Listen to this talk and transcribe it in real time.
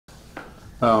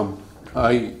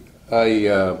I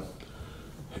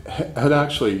had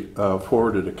actually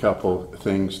forwarded a couple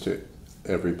things to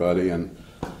everybody, and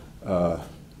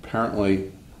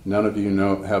apparently none of you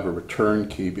have a return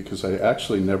key, because I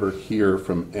actually never hear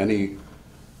from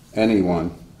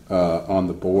anyone on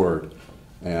the board,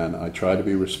 and I try to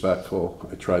be respectful,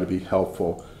 I try to be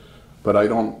helpful, but I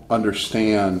don't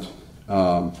understand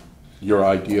your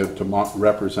idea of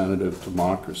representative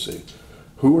democracy.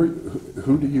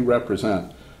 Who do you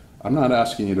represent? I'm not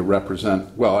asking you to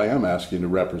represent, well, I am asking you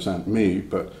to represent me,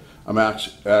 but I'm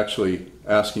actually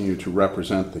asking you to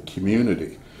represent the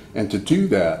community. And to do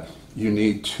that, you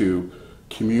need to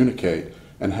communicate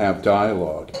and have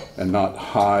dialogue and not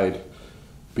hide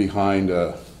behind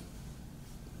a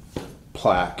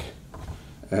plaque.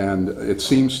 And it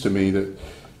seems to me that,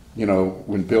 you know,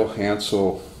 when Bill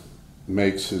Hansel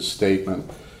makes his statement,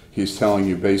 he's telling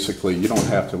you basically you don't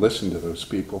have to listen to those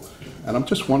people. And I'm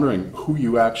just wondering who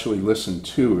you actually listen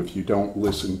to if you don't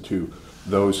listen to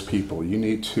those people. We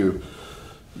need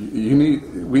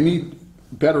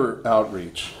better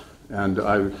outreach. And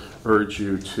I urge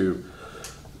you to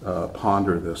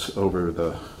ponder this over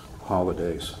the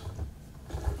holidays.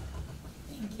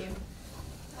 Thank you.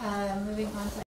 Moving on to